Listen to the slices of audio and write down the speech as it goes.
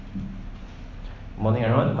Morning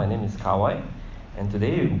everyone, my name is Kawai, and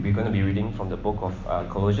today we're going to be reading from the book of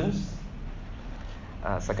Colossians,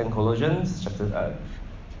 2 Colossians chapter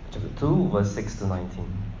 2 verse 6 to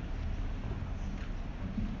 19.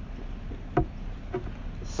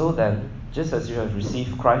 So then, just as you have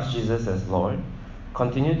received Christ Jesus as Lord,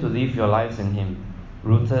 continue to live your lives in Him,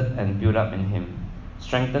 rooted and built up in Him,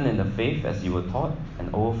 strengthened in the faith as you were taught,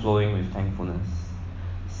 and overflowing with thankfulness.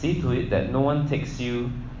 See to it that no one takes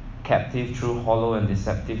you captive through hollow and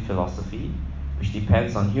deceptive philosophy, which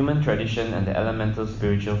depends on human tradition and the elemental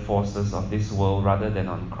spiritual forces of this world rather than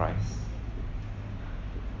on Christ.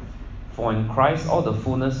 For in Christ all the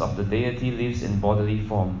fullness of the deity lives in bodily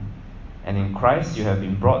form, and in Christ you have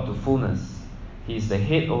been brought to fullness. He is the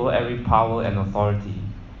head over every power and authority.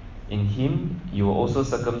 In Him you were also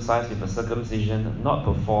circumcised with a circumcision not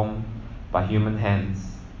performed by human hands.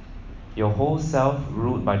 Your whole self,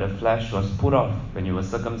 ruled by the flesh, was put off when you were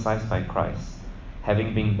circumcised by Christ,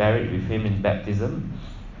 having been buried with Him in baptism,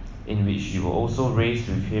 in which you were also raised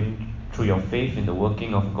with Him through your faith in the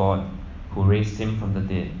working of God, who raised Him from the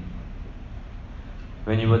dead.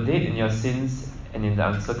 When you were dead in your sins and in the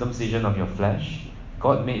uncircumcision of your flesh,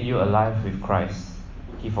 God made you alive with Christ.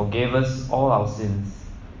 He forgave us all our sins,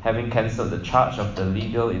 having cancelled the charge of the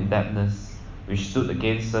legal indebtedness which stood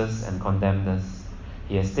against us and condemned us.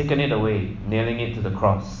 He has taken it away, nailing it to the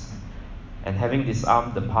cross. And having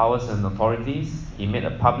disarmed the powers and authorities, He made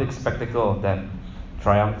a public spectacle of them,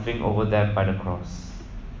 triumphing over them by the cross.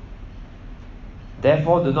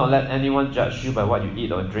 Therefore, do not let anyone judge you by what you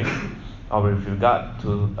eat or drink, or with regard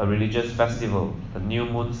to a religious festival, a new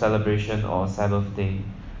moon celebration, or a Sabbath day.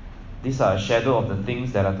 These are a shadow of the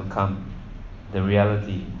things that are to come. The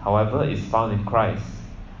reality, however, is found in Christ.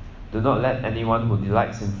 Do not let anyone who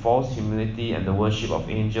delights in false humility and the worship of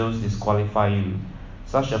angels disqualify you.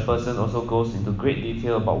 Such a person also goes into great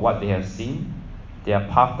detail about what they have seen. They are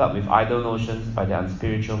puffed up with idle notions by their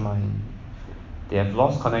unspiritual mind. They have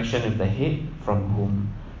lost connection with the head, from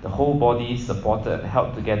whom the whole body, supported and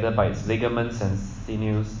held together by its ligaments and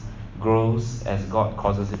sinews, grows as God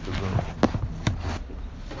causes it to grow.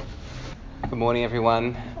 Good morning,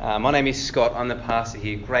 everyone. My name is Scott. I'm the pastor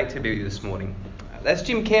here. Great to be with you this morning. That's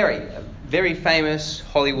Jim Carrey, a very famous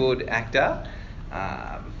Hollywood actor.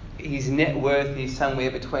 His net worth is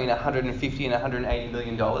somewhere between $150 and $180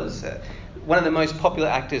 million. One of the most popular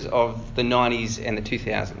actors of the 90s and the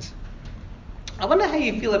 2000s. I wonder how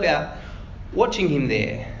you feel about watching him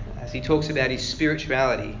there as he talks about his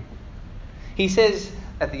spirituality. He says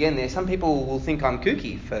at the end there, some people will think I'm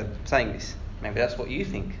kooky for saying this. Maybe that's what you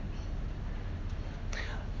think.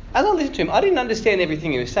 As I listened to him, I didn't understand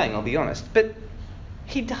everything he was saying, I'll be honest, but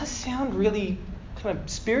he does sound really kind of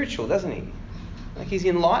spiritual, doesn't he? Like he's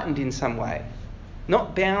enlightened in some way.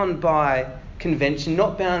 Not bound by convention,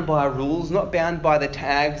 not bound by rules, not bound by the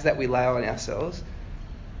tags that we lay on ourselves.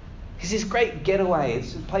 He's this great getaway.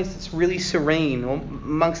 It's a place that's really serene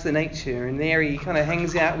amongst the nature, and there he kind of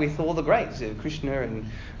hangs out with all the greats, Krishna and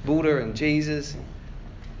Buddha and Jesus.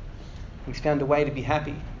 He's found a way to be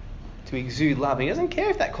happy, to exude love. He doesn't care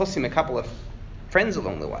if that costs him a couple of friends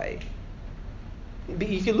along the way. But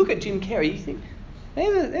if you look at Jim Carrey, you think,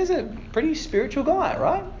 there's a pretty spiritual guy,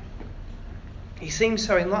 right? He seems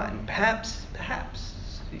so enlightened. Perhaps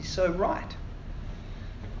he's so right.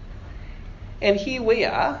 And here we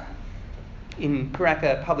are in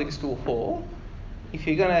Paraka Public School Hall. If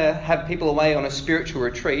you're going to have people away on a spiritual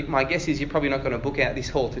retreat, my guess is you're probably not going to book out this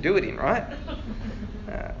hall to do it in, right?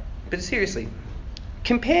 But seriously,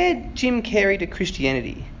 compare Jim Carrey to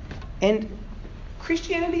Christianity, and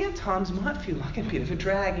Christianity at times might feel like a bit of a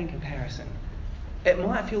drag in comparison. It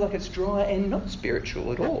might feel like it's dry and not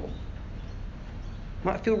spiritual at all. It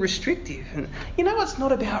might feel restrictive. And it's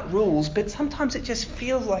not about rules, but sometimes it just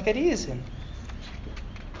feels like it is. And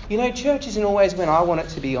church isn't always when I want it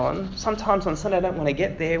to be on. Sometimes on Sunday I don't want to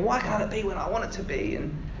get there. Why can't it be when I want it to be?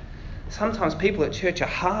 And sometimes people at church are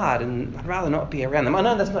hard and I'd rather not be around them. I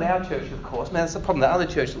know that's not our church, of course. Man, that's the problem that other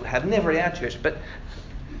churches will have. Never at our church. But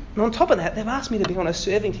on top of that, they've asked me to be on a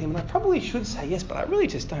serving team, and I probably should say yes, but I really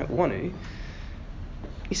just don't want to.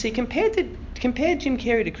 You see, compare Jim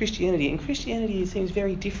Carrey to Christianity, and Christianity seems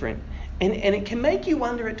very different. And it can make you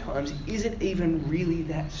wonder at times, is it even really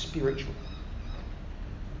that spiritual?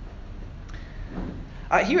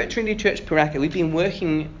 Here at Trinity Church Paraka, we've been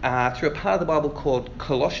working through a part of the Bible called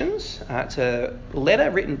Colossians. It's a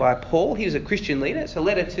letter written by Paul. He was a Christian leader. It's a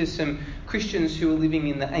letter to some Christians who were living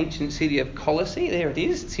in the ancient city of Colossae. There it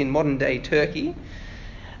is. It's in modern-day Turkey.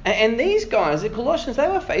 And these guys, the Colossians, they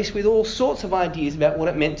were faced with all sorts of ideas about what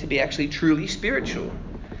it meant to be actually truly spiritual.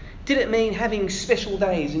 Did it mean having special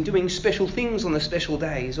days and doing special things on the special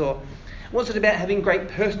days? Or Was it about having great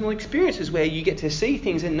personal experiences where you get to see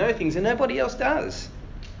things and know things and nobody else does?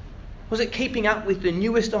 Was it keeping up with the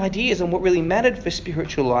newest ideas on what really mattered for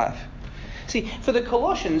spiritual life? See, for the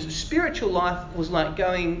Colossians, spiritual life was like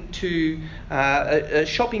going to a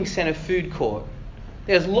shopping centre food court.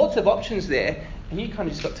 There's lots of options there, and you kind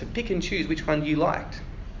of just got to pick and choose which one you liked.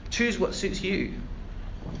 Choose what suits you.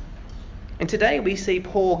 And today we see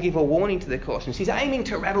Paul give a warning to the Colossians. He's aiming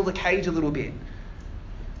to rattle the cage a little bit.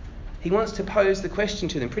 He wants to pose the question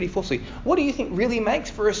to them pretty forcefully. What do you think really makes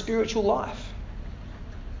for a spiritual life?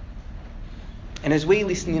 And as we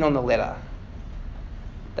listen in on the letter,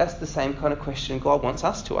 that's the same kind of question God wants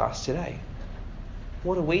us to ask today.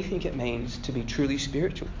 What do we think it means to be truly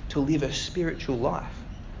spiritual, to live a spiritual life?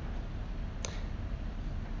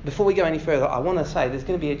 Before we go any further, I want to say there's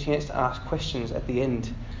going to be a chance to ask questions at the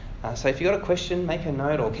end. So if you've got a question, make a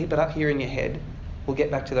note or keep it up here in your head. We'll get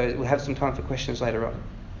back to those. We'll have some time for questions later on.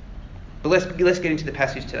 But let's get into the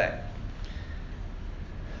passage today.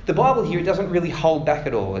 The Bible here, it doesn't really hold back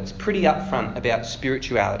at all. It's pretty upfront about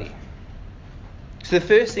spirituality. So the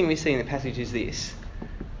first thing we see in the passage is this.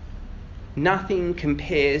 Nothing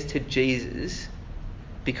compares to Jesus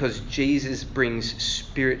because Jesus brings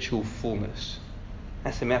spiritual fullness.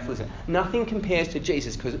 That's a mouthful, isn't it? Nothing compares to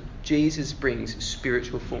Jesus because Jesus brings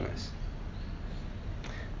spiritual fullness.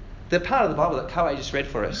 The part of the Bible that Koei just read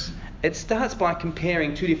for us, it starts by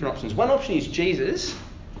comparing two different options. One option is Jesus,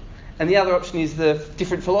 and the other option is the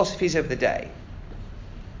different philosophies of the day.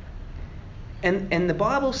 And the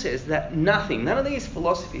Bible says that none of these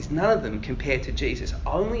philosophies, none of them compare to Jesus.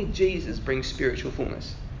 Only Jesus brings spiritual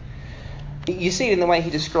fullness. You see it in the way he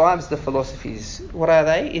describes the philosophies. What are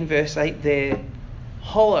they? In verse 8, they're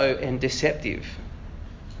hollow and deceptive.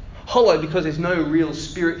 Hollow because there's no real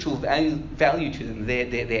spiritual value to them.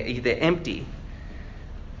 They're empty.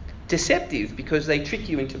 Deceptive because they trick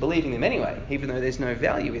you into believing them anyway, even though there's no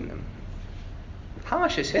value in them.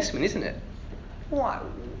 Harsh assessment, isn't it?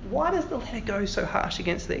 Why does the letter go so harsh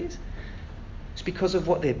against these? It's because of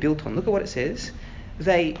what they're built on. Look at what it says.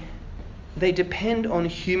 They depend on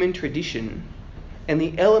human tradition and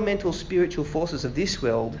the elemental spiritual forces of this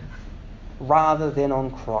world rather than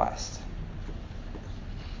on Christ.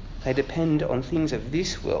 They depend on things of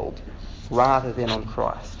this world rather than on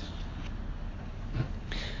Christ.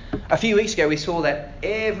 A few weeks ago we saw that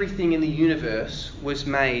everything in the universe was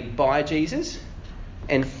made by Jesus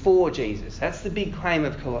and for Jesus. That's the big claim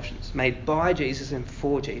of Colossians. Made by Jesus and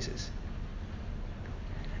for Jesus.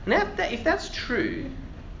 Now, if that's true,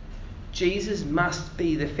 Jesus must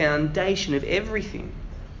be the foundation of everything.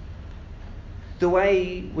 The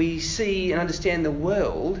way we see and understand the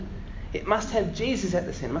world, it must have Jesus at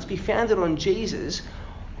the centre. It must be founded on Jesus,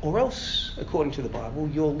 or else, according to the Bible,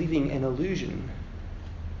 you're living an illusion.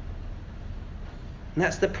 And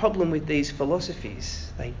that's the problem with these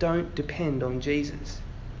philosophies. They don't depend on Jesus.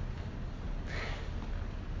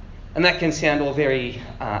 And that can sound all very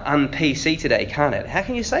un-PC today, can't it? How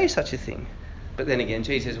can you say such a thing? But then again,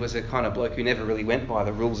 Jesus was a kind of bloke who never really went by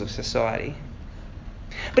the rules of society.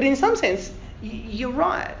 But in some sense, you're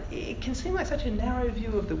right. It can seem like such a narrow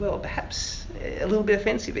view of the world, perhaps a little bit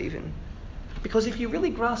offensive even. Because if you really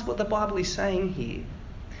grasp what the Bible is saying here,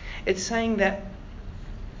 it's saying that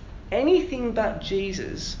anything but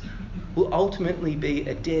Jesus will ultimately be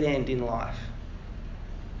a dead end in life.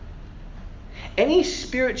 Any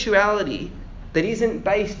spirituality that isn't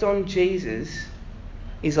based on Jesus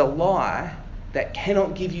is a lie that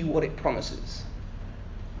cannot give you what it promises.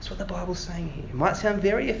 That's what the Bible's saying here. It might sound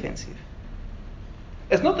very offensive.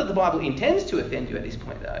 It's not that the Bible intends to offend you at this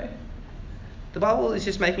point, though. The Bible is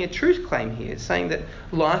just making a truth claim here, saying that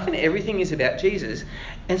life and everything is about Jesus.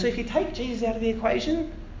 And so if you take Jesus out of the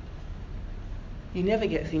equation, you never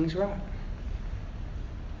get things right.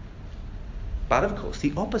 But of course,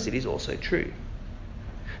 the opposite is also true.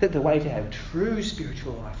 That the way to have true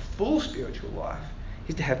spiritual life, full spiritual life,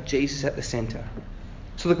 is to have Jesus at the centre.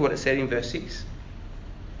 So look at what it said in verse 6.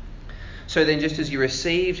 So then, just as you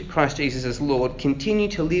received Christ Jesus as Lord, continue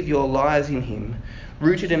to live your lives in him,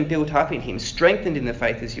 rooted and built up in him, strengthened in the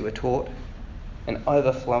faith as you were taught, and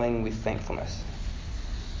overflowing with thankfulness.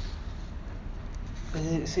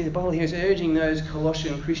 See, the Bible here is urging those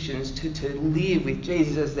Colossian Christians to live with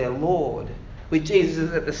Jesus as their Lord, with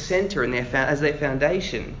Jesus at the centre and as their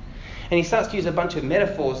foundation. And he starts to use a bunch of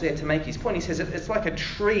metaphors there to make his point. He says it's like a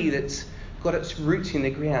tree that's got its roots in the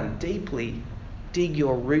ground. Deeply dig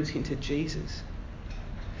your roots into Jesus.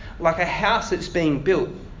 Like a house that's being built,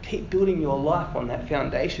 keep building your life on that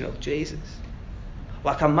foundation of Jesus.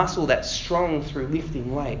 Like a muscle that's strong through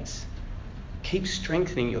lifting weights, keep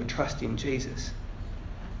strengthening your trust in Jesus.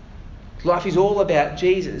 Life is all about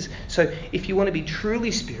Jesus. So if you want to be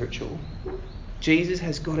truly spiritual, Jesus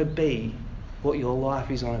has got to be what your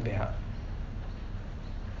life is on about.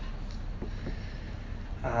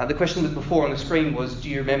 The question that before on the screen was, do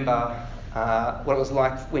you remember what it was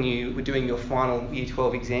like when you were doing your final Year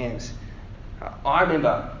 12 exams? I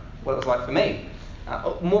remember what it was like for me.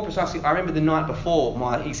 More precisely, I remember the night before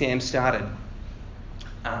my exam started.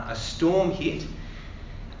 A storm hit,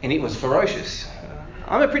 and it was ferocious.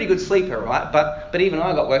 I'm a pretty good sleeper, right? But even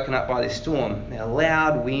I got woken up by this storm. Now,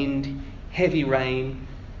 loud wind, heavy rain,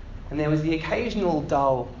 and there was the occasional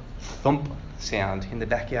dull thump sound in the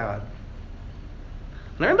backyard.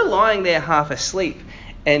 And I remember lying there half asleep,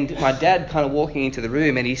 and my dad kind of walking into the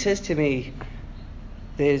room, and he says to me,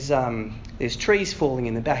 there's trees falling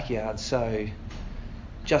in the backyard, so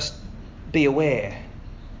just be aware.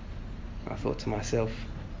 I thought to myself,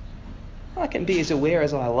 I can be as aware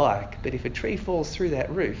as I like, but if a tree falls through that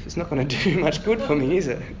roof, it's not going to do much good for me, is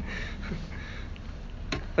it?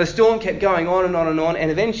 The storm kept going on and on and on,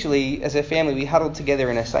 and eventually, as a family, we huddled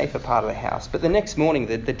together in a safer part of the house. But the next morning,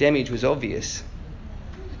 the damage was obvious.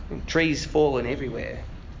 Trees fallen everywhere.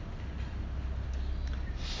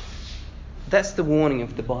 That's the warning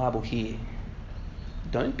of the Bible here.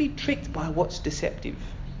 Don't be tricked by what's deceptive.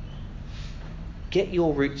 Get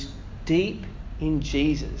your roots deep in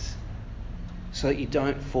Jesus so that you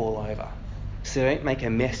don't fall over, so you don't make a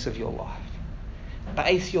mess of your life.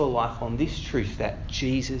 Base your life on this truth that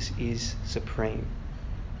Jesus is supreme.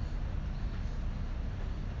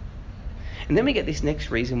 And then we get this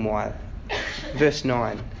next reason why. Verse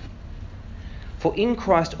 9. For in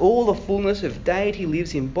Christ all the fullness of deity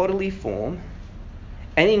lives in bodily form,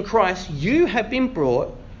 and in Christ you have been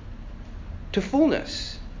brought to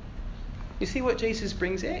fullness. You see what Jesus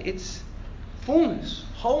brings there? It's fullness,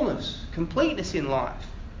 wholeness, completeness in life.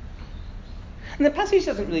 And the passage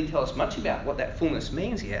doesn't really tell us much about what that fullness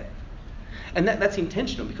means yet. And that's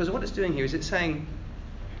intentional, because what it's doing here is it's saying,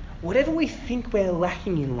 whatever we think we're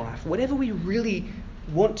lacking in life, whatever we really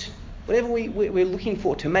want, whatever we're looking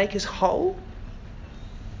for to make us whole,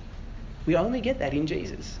 we only get that in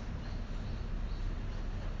Jesus.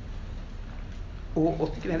 Or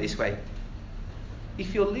think about it this way.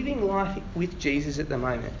 If you're living life with Jesus at the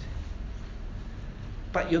moment,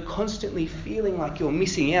 but you're constantly feeling like you're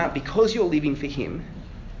missing out because you're living for him,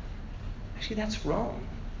 actually that's wrong.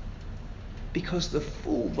 Because the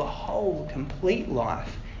full, the whole, complete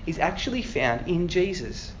life is actually found in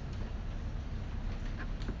Jesus.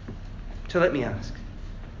 So let me ask,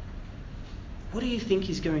 what do you think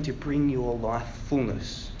is going to bring your life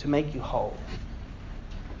fullness, to make you whole?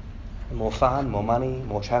 More fun, more money,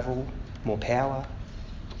 more travel, more power,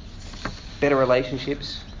 better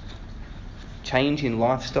relationships, change in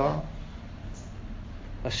lifestyle,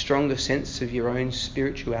 a stronger sense of your own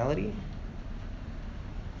spirituality?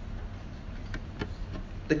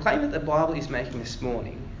 The claim that the Bible is making this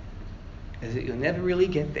morning is that you'll never really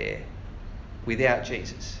get there without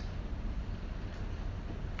Jesus.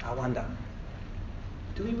 I wonder,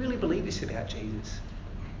 do we really believe this about Jesus?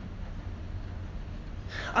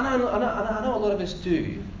 I know a lot of us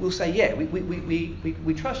do. We'll say, yeah,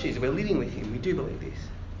 we trust Jesus, we're living with him, we do believe this.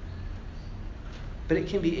 But it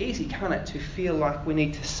can be easy, can't it, to feel like we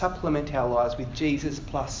need to supplement our lives with Jesus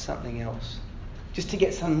plus something else. Just to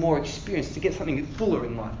get some more experience, to get something fuller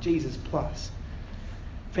in life, Jesus plus.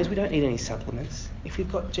 Friends, we don't need any supplements. If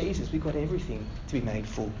we've got Jesus, we've got everything to be made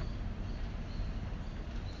full.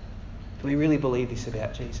 Do we really believe this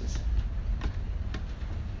about Jesus?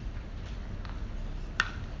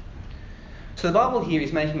 So the Bible here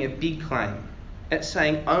is making a big claim. It's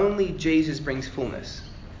saying only Jesus brings fullness.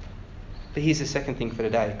 But here's the second thing for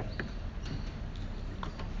today.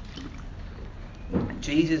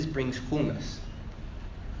 Jesus brings fullness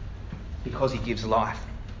because he gives life.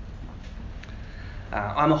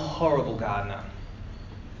 I'm a horrible gardener.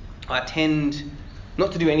 I tend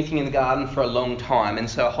not to do anything in the garden for a long time, and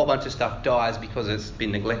so a whole bunch of stuff dies because it's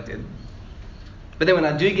been neglected. But then when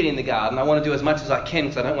I do get in the garden, I want to do as much as I can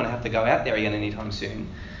because I don't want to have to go out there again anytime soon.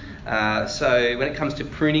 So when it comes to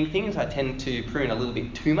pruning things, I tend to prune a little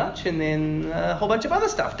bit too much, and then a whole bunch of other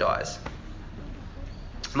stuff dies.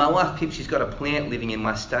 My wife Pip, she's got a plant living in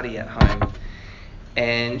my study at home,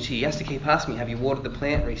 and she has to keep asking me, have you watered the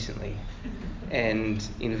plant recently? And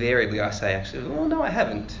invariably I say, actually, well, no, I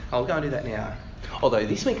haven't. I'll go and do that now. Although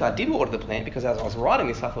this week I did water the plant because as I was writing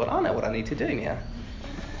this, I thought, I know what I need to do now.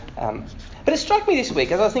 But it struck me this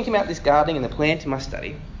week, as I was thinking about this gardening and the plant in my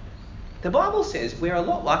study, the Bible says we're a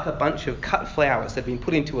lot like a bunch of cut flowers that have been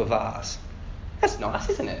put into a vase. That's nice,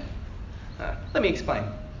 isn't it? Let me explain.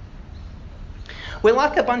 We're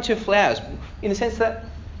like a bunch of flowers in the sense that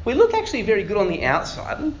We look actually very good on the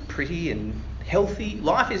outside, pretty and healthy,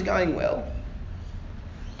 life is going well.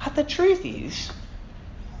 But the truth is,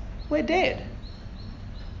 we're dead.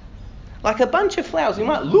 Like a bunch of flowers, we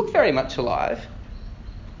might look very much alive,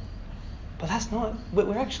 but that's not,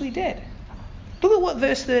 we're actually dead. Look at what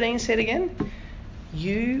verse 13 said again.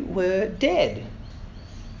 You were dead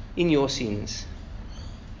in your sins.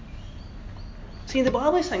 See, the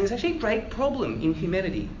Bible is saying there's actually a great problem in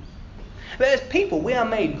humanity. But as people, we are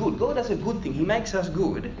made good. God does a good thing. He makes us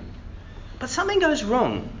good. But something goes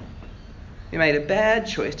wrong. We made a bad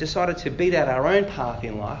choice, decided to beat out our own path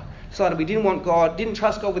in life, decided we didn't want God, didn't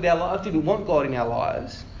trust God with our lives, didn't want God in our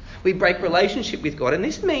lives. We break relationship with God. And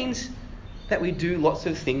this means that we do lots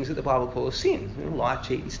of things that the Bible calls sin. Lie,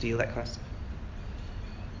 cheat and steal, that kind of stuff.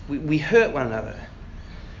 We hurt one another.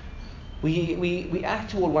 We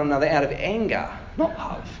act toward one another out of anger, not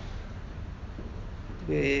love.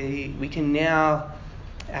 We can now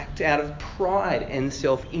act out of pride and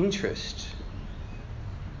self-interest.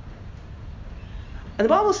 And the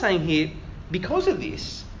Bible's saying here, because of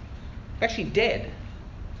this, we're actually dead.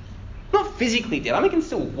 Not physically dead. I can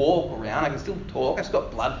still walk around, I can still talk, I've still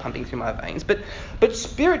got blood pumping through my veins, but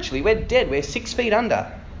spiritually we're dead, we're 6 feet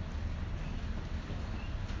under.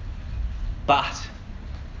 But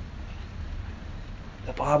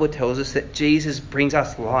the Bible tells us that Jesus brings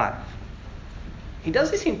us life. He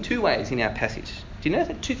does this in 2 ways in our passage. Do you know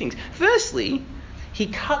that? 2 things. Firstly, he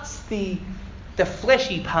cuts the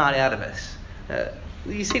fleshy part out of us.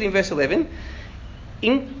 You see it in verse 11.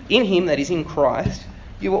 In him, that is in Christ,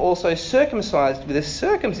 you were also circumcised with a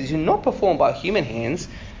circumcision not performed by human hands.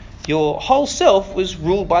 Your whole self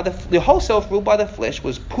ruled by the flesh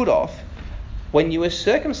was put off when you were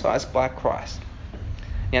circumcised by Christ.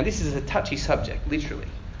 Now, this is a touchy subject, literally.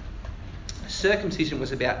 Circumcision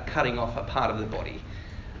was about cutting off a part of the body,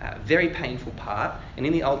 a very painful part, and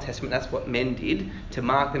in the Old Testament that's what men did to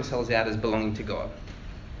mark themselves out as belonging to God.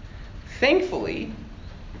 Thankfully,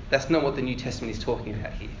 that's not what the New Testament is talking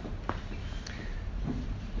about here.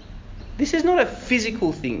 This is not a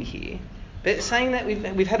physical thing here, but it's saying that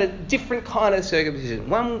we've had a different kind of circumcision,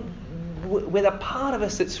 one where the part of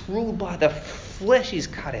us that's ruled by the flesh is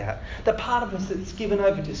cut out, the part of us that's given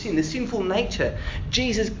over to sin, the sinful nature.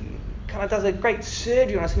 Jesus kind of does a great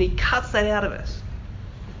surgery on us and he cuts that out of us.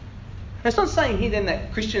 And it's not saying here then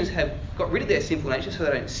that Christians have got rid of their sinful nature so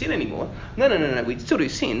they don't sin anymore. No, we still do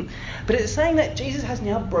sin. But it's saying that Jesus has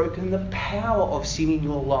now broken the power of sin in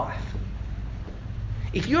your life.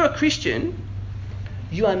 If you're a Christian,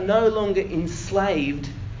 you are no longer enslaved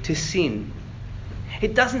to sin.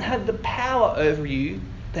 It doesn't have the power over you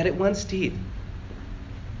that it once did.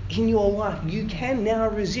 In your life, you can now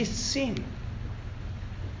resist sin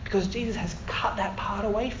because Jesus has cut that part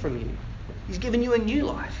away from you. He's given you a new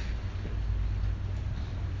life.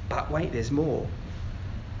 But wait, there's more.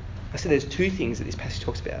 I said there's 2 things that this passage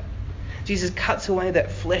talks about. Jesus cuts away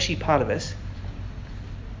that fleshy part of us,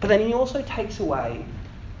 but then he also takes away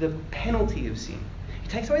the penalty of sin. He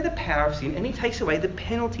takes away the power of sin and he takes away the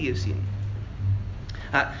penalty of sin.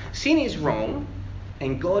 Sin is wrong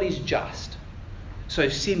and God is just, so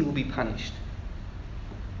sin will be punished.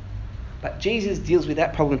 But Jesus deals with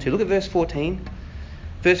that problem too. Look at verse 14.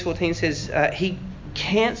 Verse 14 says, he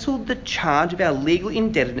cancelled the charge of our legal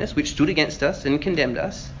indebtedness, which stood against us and condemned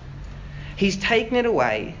us. He's taken it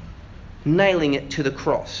away, nailing it to the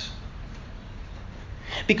cross.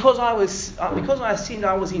 Because I sinned,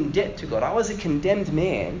 I was in debt to God. I was a condemned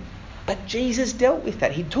man. But Jesus dealt with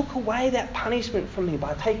that. He took away that punishment from me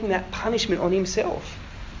by taking that punishment on himself.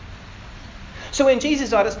 So when Jesus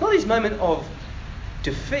died, it's not his moment of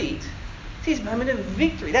defeat. It's his moment of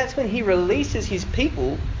victory. That's when he releases his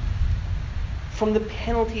people from the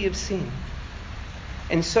penalty of sin.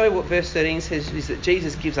 And so what verse 13 says is that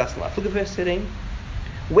Jesus gives us life. Look at verse 13.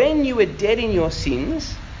 When you were dead in your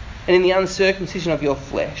sins and in the uncircumcision of your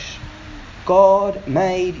flesh, God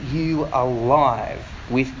made you alive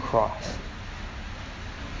with Christ.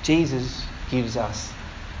 Jesus gives us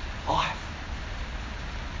life.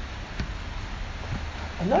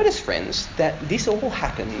 And notice, friends, that this all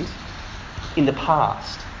happened in the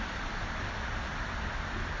past.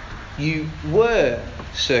 You were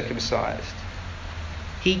circumcised.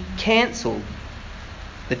 He cancelled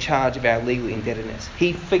the charge of our legal indebtedness.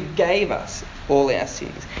 He forgave us all our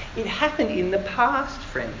sins. It happened in the past,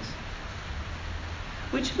 friends.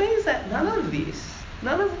 Which means that none of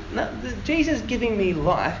this, Jesus giving me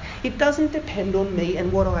life, it doesn't depend on me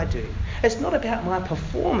and what I do. It's not about my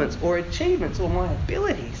performance or achievements or my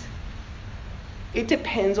abilities. It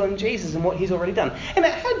depends on Jesus and what he's already done. And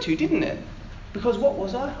it had to, didn't it? Because what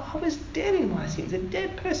was I? I was dead in my sins. A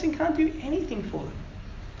dead person can't do anything for them.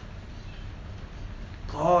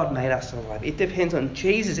 God made us alive. It depends on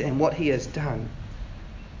Jesus and what he has done.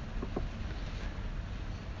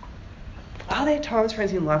 Are there times,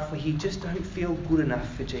 friends, in life where you just don't feel good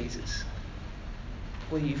enough for Jesus?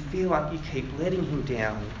 Where you feel like you keep letting him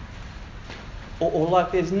down? Or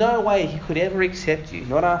like there's no way he could ever accept you,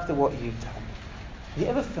 not after what you've done? Have you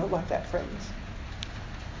ever felt like that, friends?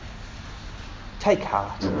 Take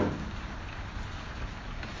heart.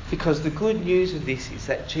 Because the good news of this is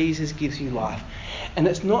that Jesus gives you life. And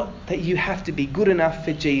it's not that you have to be good enough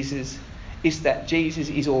for Jesus, it's that Jesus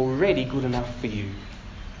is already good enough for you.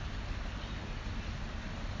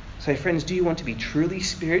 So friends, do you want to be truly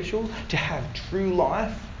spiritual, to have true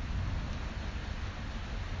life?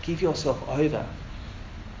 Give yourself over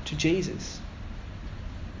to Jesus.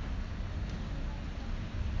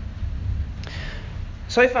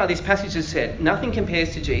 So far this passage has said nothing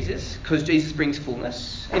compares to Jesus because Jesus brings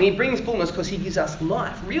fullness. And he brings fullness because he gives us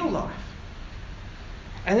life, real life.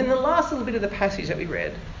 And then the last little bit of the passage that we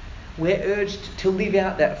read, we're urged to live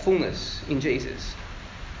out that fullness in Jesus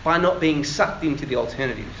by not being sucked into the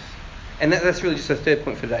alternatives. And that's really just the third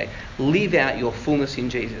point for today. Live out your fullness in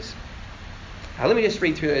Jesus. Let me just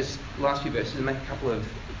read through those last few verses and make a couple of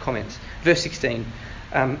comments. Verse 16.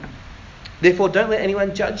 Therefore, don't let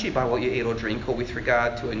anyone judge you by what you eat or drink, or with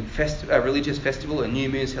regard to a religious festival, a new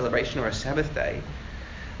moon celebration, or a Sabbath day.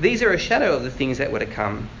 These are a shadow of the things that were to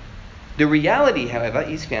come. The reality, however,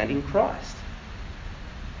 is found in Christ.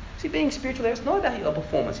 See, being spiritual there, it's not about your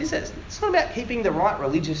performance, is it? It's not about keeping the right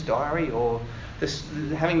religious diary or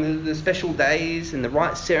having the special days and the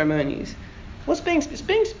right ceremonies. Being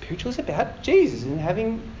spiritual is about Jesus and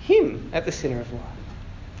having him at the centre of life.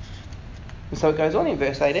 And so it goes on in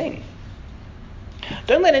verse 18.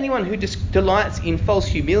 Don't let anyone who delights in false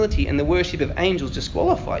humility and the worship of angels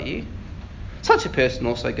disqualify you. Such a person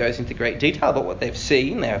also goes into great detail about what they've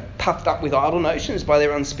seen. They're puffed up with idle notions by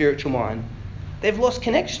their unspiritual mind. They've lost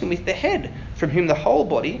connection with the head, from whom the whole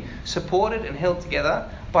body, supported and held together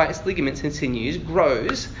by its ligaments and sinews,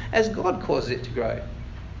 grows as God causes it to grow.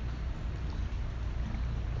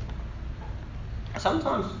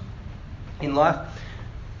 Sometimes in life,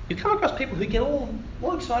 you come across people who get all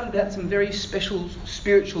excited about some very special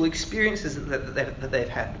spiritual experiences that they've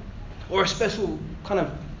had, or a special kind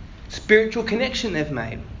of spiritual connection they've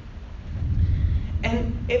made.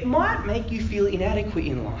 And it might make you feel inadequate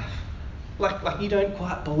in life, like you don't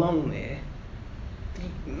quite belong there.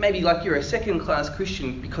 Maybe like you're a second-class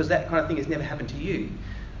Christian because that kind of thing has never happened to you.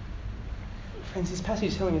 Friends, this passage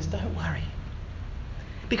is telling us, don't worry.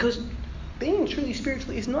 Because being truly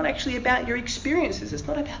spiritual is not actually about your experiences. It's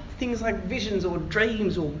not about things like visions or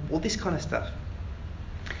dreams or this kind of stuff.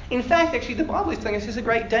 In fact, actually, the Bible is telling us there's a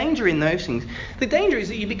great danger in those things. The danger is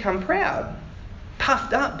that you become proud,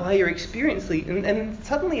 puffed up by your experience, and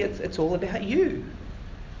suddenly it's all about you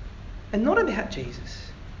and not about Jesus.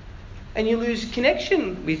 And you lose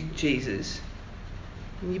connection with Jesus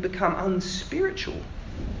and you become unspiritual.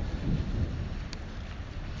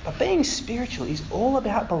 But being spiritual is all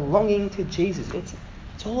about belonging to Jesus.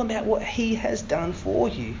 It's all about what he has done for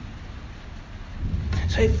you.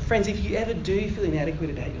 So friends, if you ever do feel inadequate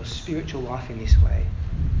about your spiritual life in this way,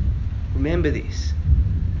 remember this.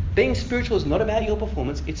 Being spiritual is not about your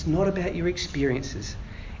performance. It's not about your experiences.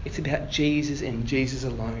 It's about Jesus and Jesus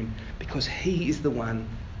alone, because he is the one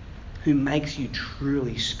who makes you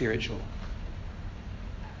truly spiritual.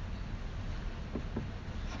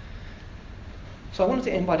 So I wanted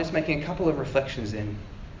to end by just making a couple of reflections then.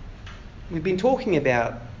 We've been talking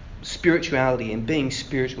about spirituality and being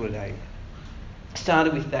spiritual today.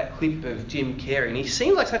 Started with that clip of Jim Carrey, and he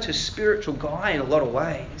seemed like such a spiritual guy in a lot of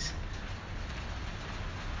ways.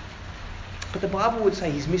 But the Bible would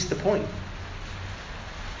say he's missed the point.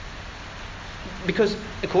 Because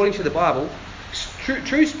according to the Bible,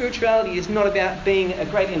 true spirituality is not about being a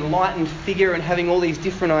great enlightened figure and having all these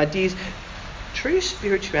different ideas. True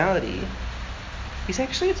spirituality is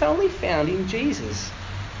actually, it's only found in Jesus.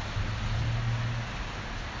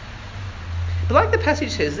 But like the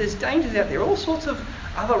passage says, there's dangers out there, all sorts of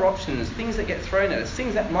other options, things that get thrown at us,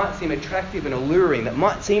 things that might seem attractive and alluring, that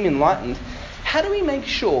might seem enlightened. How do we make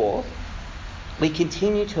sure we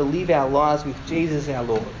continue to live our lives with Jesus our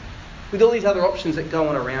Lord, with all these other options that go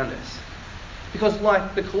on around us? Because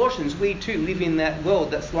like the Colossians, we too live in that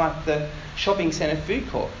world that's like the shopping centre food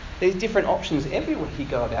court. There's different options everywhere you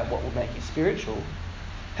go about what will make you spiritual.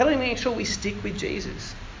 How do we make sure we stick with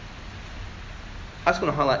Jesus? I just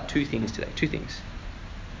want to highlight two things today. Two things.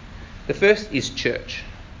 The first is church.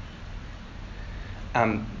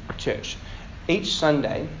 Church. Each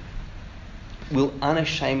Sunday will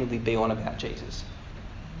unashamedly be on about Jesus.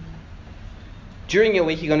 During your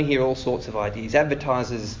week, you're going to hear all sorts of ideas.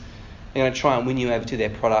 Advertisers are going to try and win you over to their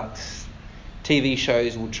products. TV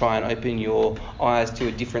shows will try and open your eyes to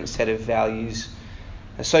a different set of values.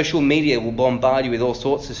 Social media will bombard you with all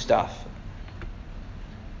sorts of stuff.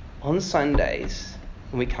 On Sundays,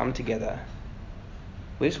 when we come together,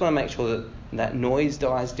 we just want to make sure that that noise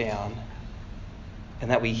dies down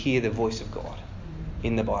and that we hear the voice of God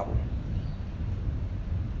in the Bible.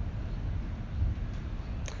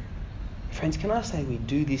 Friends, can I say we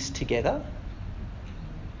do this together?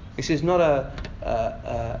 This is not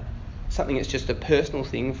something that's just a personal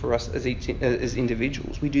thing for us as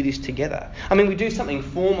individuals. We do this together. I mean, we do something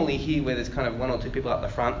formally here where there's kind of one or two people up the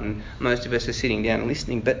front and most of us are sitting down and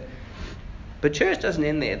listening. But church doesn't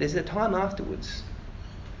end there. There's a time afterwards.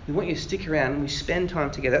 We want you to stick around and we spend time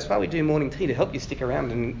together. That's why we do morning tea, to help you stick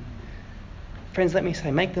around. And friends, let me say,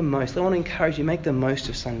 make the most. I want to encourage you, make the most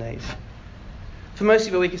of Sundays. For most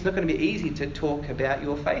of your week, it's not going to be easy to talk about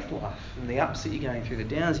your faith life and the ups that you're going through, the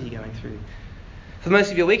downs that you're going through. For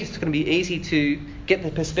most of your week, it's going to be easy to get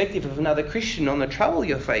the perspective of another Christian on the trouble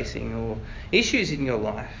you're facing or issues in your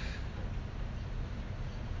life.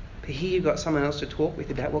 But here you've got someone else to talk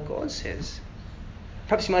with about what God says.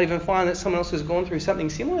 Perhaps you might even find that someone else has gone through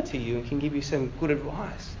something similar to you and can give you some good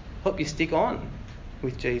advice, help you stick on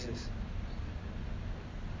with Jesus.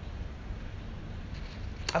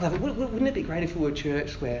 I love it. Wouldn't it be great if we were a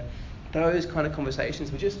church where those kind of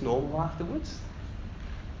conversations were just normal afterwards?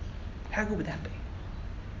 How good would that be?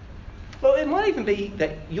 Well, it might even be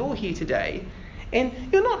that you're here today and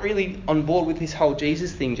you're not really on board with this whole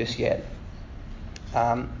Jesus thing just yet.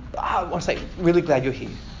 I want to say, really glad you're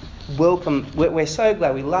here. Welcome. We're so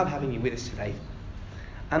glad. We love having you with us today.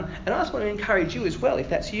 And I just want to encourage you as well, if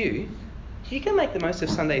that's you, you can make the most of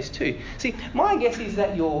Sundays too. See, my guess is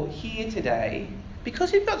that you're here today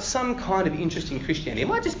because you've got some kind of interest in Christianity. It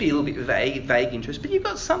might just be a little bit vague interest, but you've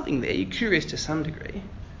got something there. You're curious to some degree.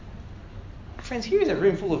 Friends, here is a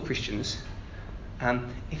room full of Christians.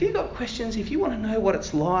 If you've got questions, if you want to know what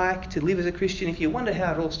it's like to live as a Christian, if you wonder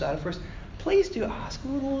how it all started for us, please do ask.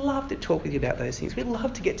 We would love to talk with you about those things. We'd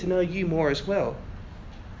love to get to know you more as well.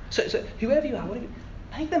 So whoever you are,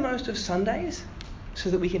 make the most of Sundays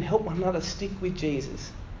so that we can help one another stick with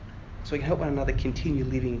Jesus. So we can help one another continue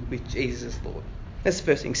living with Jesus as Lord. That's the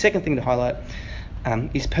first thing. Second thing to highlight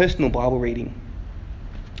is personal Bible reading.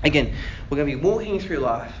 Again, we're going to be walking through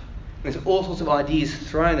life. There's all sorts of ideas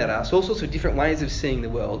thrown at us, all sorts of different ways of seeing the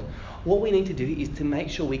world. What we need to do is to make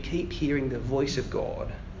sure we keep hearing the voice of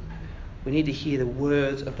God. We need to hear the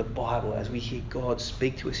words of the Bible as we hear God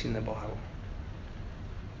speak to us in the Bible.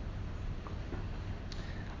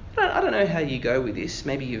 I don't know how you go with this.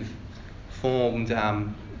 Maybe you've formed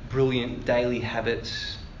brilliant daily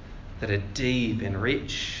habits that are deep and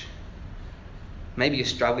rich. Maybe you're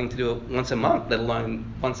struggling to do it once a month, let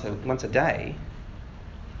alone once a day.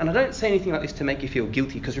 And I don't say anything like this to make you feel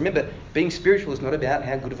guilty, because remember, being spiritual is not about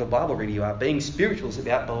how good of a Bible reader you are. Being spiritual is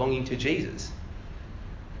about belonging to Jesus.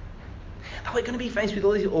 But we're going to be faced with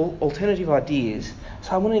all these alternative ideas,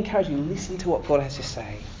 so I want to encourage you to listen to what God has to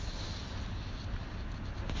say.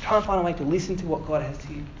 Try and find a way to listen to what God has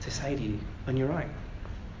to say to you on your own.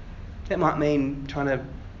 That might mean trying to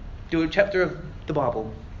do a chapter of the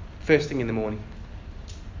Bible first thing in the morning.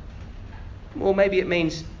 Or maybe it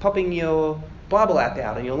means popping your Bible app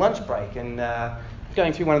out on your lunch break and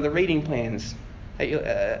going through one of the reading plans on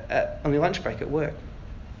your lunch break at work.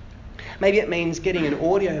 Maybe it means getting an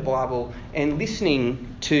audio Bible and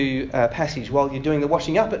listening to a passage while you're doing the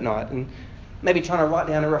washing up at night, and maybe trying to write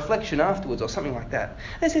down a reflection afterwards or something like that.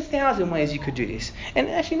 There's 1,000 ways you could do this. And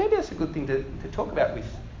actually, maybe that's a good thing to talk about with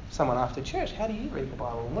someone after church. How do you read the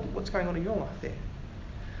Bible? And what's going on in your life there?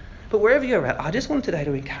 But wherever you're at, I just wanted today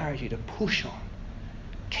to encourage you to push on.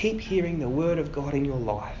 Keep hearing the word of God in your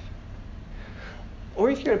life. Or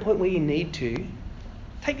if you're at a point where you need to,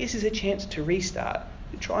 take this as a chance to restart.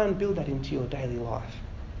 Try and build that into your daily life.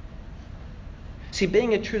 See,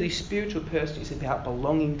 being a truly spiritual person is about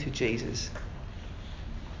belonging to Jesus.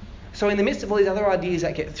 So in the midst of all these other ideas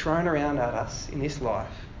that get thrown around at us in this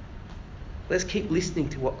life, let's keep listening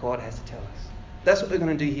to what God has to tell us. That's what we're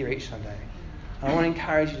going to do here each Sunday. I want to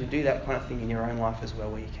encourage you to do that kind of thing in your own life as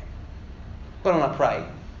well where you can. Why don't I pray,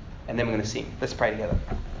 and then we're going to sing. Let's pray together.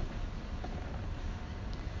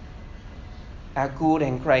 Our good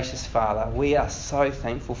and gracious Father, we are so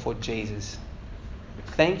thankful for Jesus.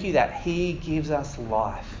 Thank you that he gives us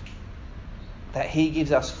life, that he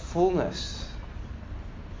gives us fullness.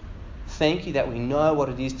 Thank you that we know what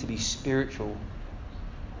it is to be spiritual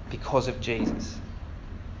because of Jesus.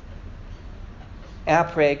 Our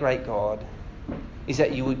prayer, great God, is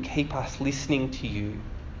that you would keep us listening to you.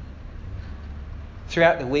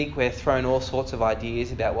 Throughout the week, we're thrown all sorts of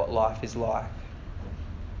ideas about what life is like.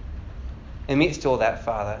 Amidst all that,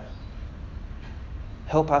 Father,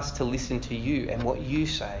 help us to listen to you and what you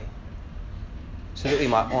say so that we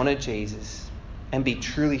might honour Jesus and be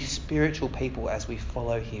truly spiritual people as we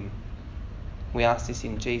follow him. We ask this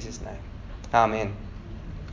in Jesus' name. Amen.